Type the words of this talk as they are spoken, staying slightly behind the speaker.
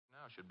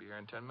Should be here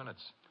in 10 minutes.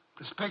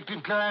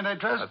 Prospective client, I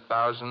trust?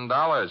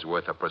 $1,000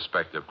 worth of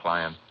prospective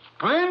client.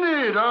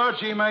 Splendid,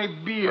 Archie, my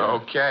beer.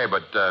 Okay,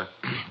 but,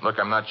 look,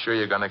 I'm not sure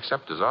you're going to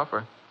accept his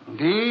offer.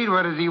 Indeed,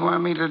 what does he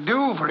want me to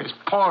do for his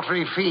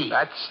paltry fee?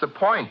 That's the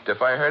point.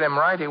 If I heard him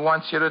right, he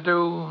wants you to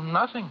do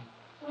nothing.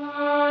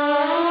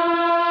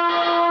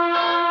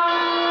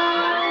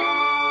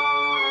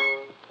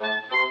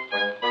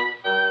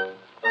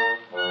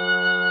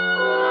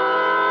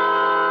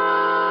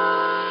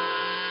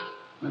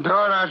 The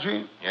door,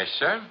 Archie. Yes,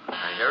 sir.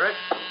 I hear it.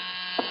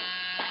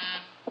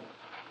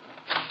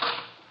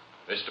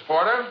 Mr.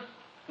 Porter?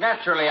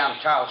 Naturally, I'm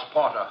Charles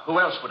Porter. Who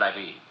else would I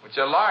be? It's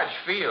a large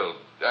field.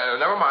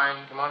 Never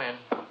mind. Come on in.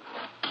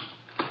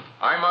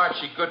 I'm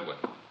Archie Goodwin.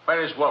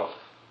 Where is Wolfe?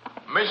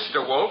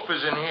 Mr. Wolfe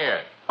is in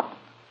here.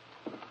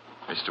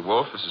 Mr.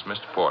 Wolfe, this is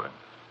Mr. Porter.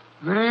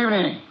 Good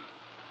evening.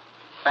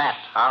 Fat,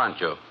 aren't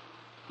you?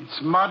 It's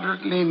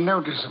moderately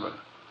noticeable.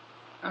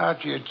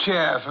 Archie, a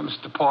chair for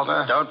Mr.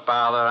 Porter. Don't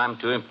bother. I'm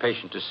too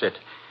impatient to sit.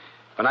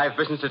 When I have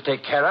business to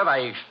take care of,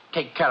 I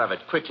take care of it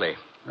quickly.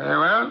 Very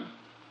well.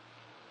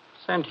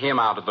 Send him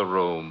out of the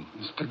room.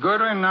 Mr.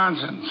 Goodwin,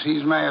 nonsense.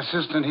 He's my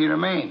assistant. He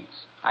remains.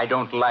 I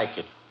don't like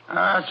it.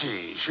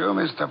 Archie, show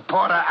Mr.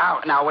 Porter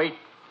out. Now, wait.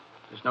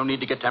 There's no need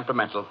to get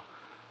temperamental.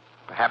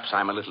 Perhaps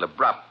I'm a little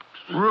abrupt.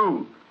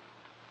 Rude.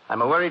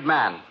 I'm a worried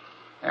man.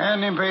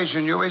 And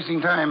impatient. You're wasting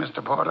time,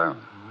 Mr. Porter.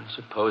 I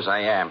suppose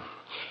I am.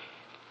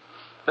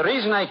 The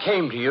reason I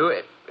came to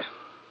you...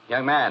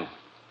 Young man,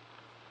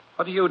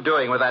 what are you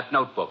doing with that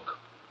notebook?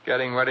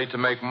 Getting ready to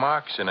make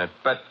marks in it.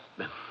 But...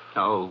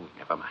 Oh,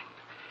 never mind.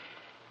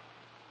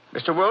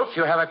 Mr. Wolfe,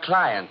 you have a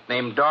client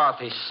named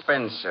Dorothy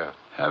Spencer.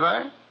 Have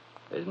I?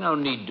 There's no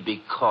need to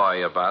be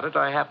coy about it.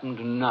 I happen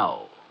to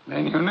know.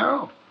 Then you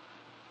know.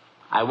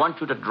 I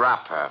want you to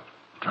drop her.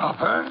 Drop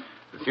her?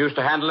 Refuse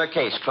to handle her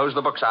case. Close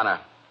the books on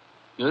her.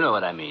 You know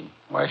what I mean.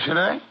 Why should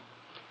I?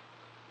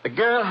 The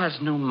girl has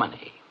no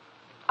money.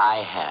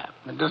 I have.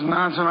 That doesn't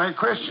answer my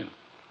question.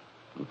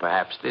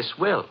 Perhaps this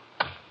will.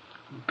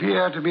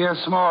 Appear to be a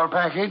small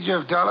package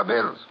of dollar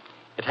bills.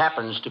 It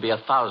happens to be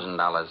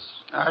 $1,000.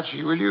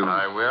 Archie, will you?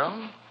 I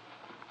will.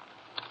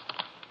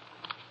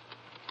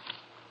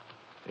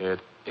 It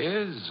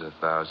is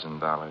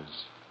 $1,000.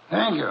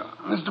 Thank you.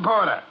 Mr.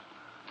 Porter,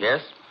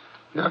 Yes?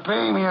 you're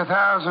paying me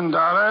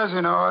 $1,000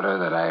 in order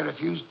that I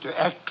refuse to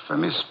act for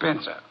Miss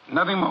Spencer.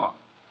 Nothing more.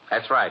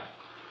 That's right.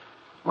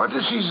 What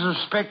does she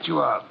suspect you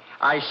of?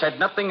 I said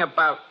nothing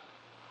about...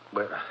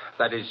 Well,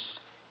 that is...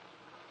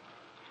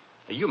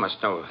 You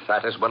must know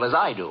that as well as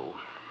I do.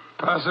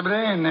 Possibly,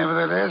 and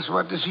nevertheless,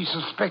 what does she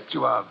suspect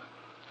you of?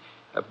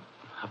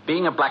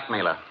 Being a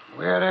blackmailer.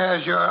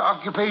 Whereas your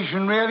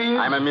occupation really is?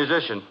 I'm a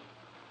musician.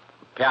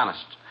 A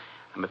pianist.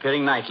 I'm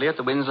appearing nightly at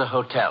the Windsor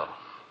Hotel.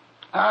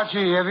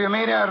 Archie, have you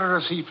made out a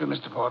receipt for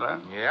Mr.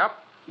 Porter? Yep.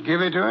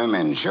 Give it to him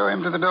and show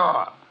him to the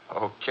door.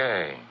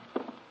 Okay.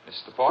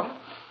 Mr. Porter?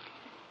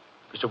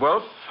 Mr.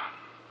 Wolfe,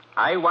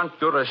 I want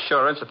your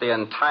assurance that the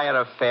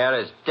entire affair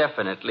is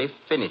definitely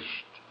finished.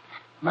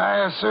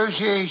 My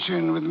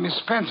association with Miss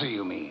Spencer,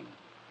 you mean?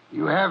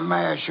 You have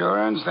my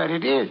assurance that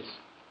it is.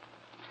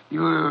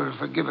 You will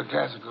forgive a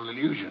classical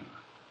illusion.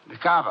 The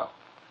cavo.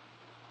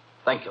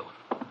 Thank you.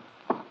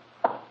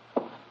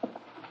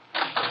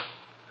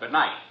 Good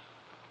night.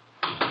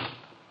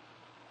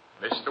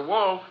 Mr.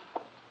 Wolfe,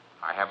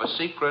 I have a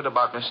secret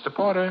about Mr.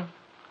 Porter.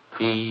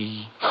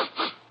 He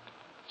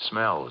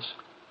smells.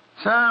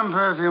 Some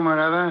perfume or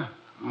other.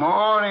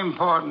 More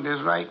important,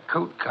 his right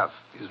coat cuff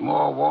is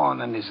more worn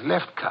than his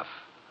left cuff.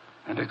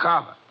 And a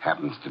cavo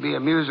happens to be a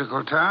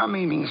musical term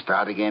meaning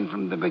start again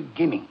from the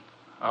beginning.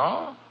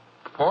 Oh?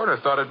 Porter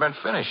thought it meant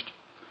finished.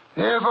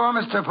 Therefore,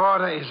 Mr.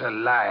 Porter is a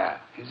liar.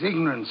 His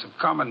ignorance of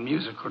common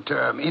musical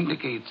term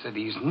indicates that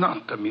he's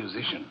not a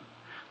musician.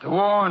 The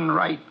worn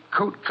right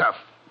coat cuff,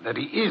 that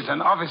he is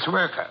an office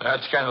worker.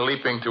 That's kind of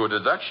leaping to a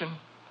deduction.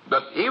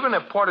 But even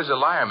if Porter's a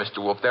liar, Mr.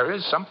 Wolfe, there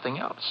is something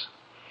else.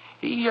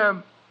 He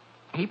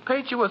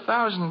paid you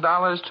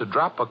 $1,000 to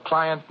drop a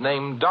client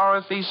named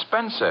Dorothy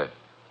Spencer.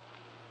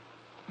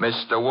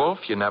 Mr. Wolfe,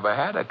 you never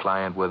had a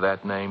client with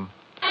that name.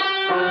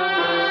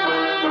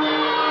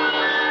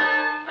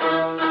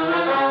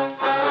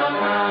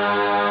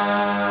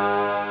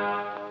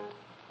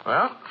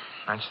 Well,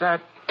 that's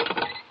that.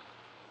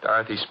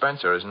 Dorothy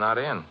Spencer is not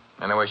in.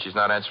 Anyway, she's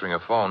not answering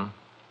her phone.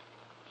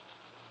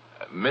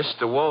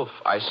 Mr. Wolfe,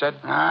 I said...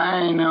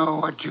 I know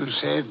what you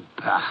said.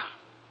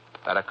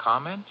 That a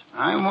comment?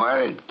 I'm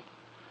worried.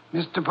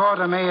 Mr.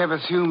 Porter may have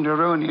assumed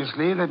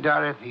erroneously that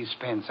Dorothy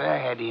Spencer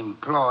had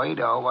employed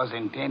or was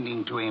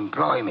intending to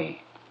employ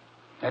me.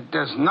 That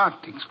does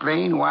not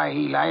explain why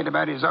he lied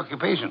about his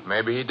occupation.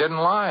 Maybe he didn't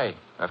lie.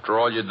 After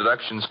all, your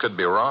deductions could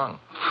be wrong.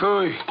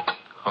 Phooey.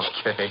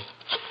 Okay.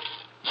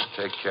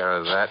 Take care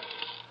of that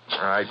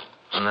right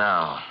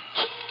now.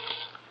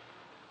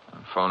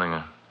 I'm phoning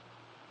her.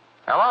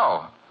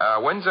 Hello,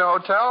 Windsor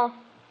Hotel?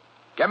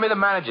 Get me the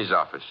manager's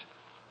office.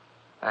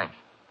 Thanks.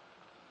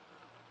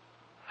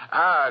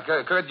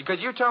 Could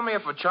you tell me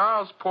if a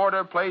Charles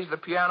Porter plays the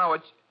piano?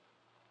 It's...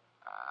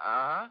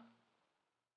 Uh-huh.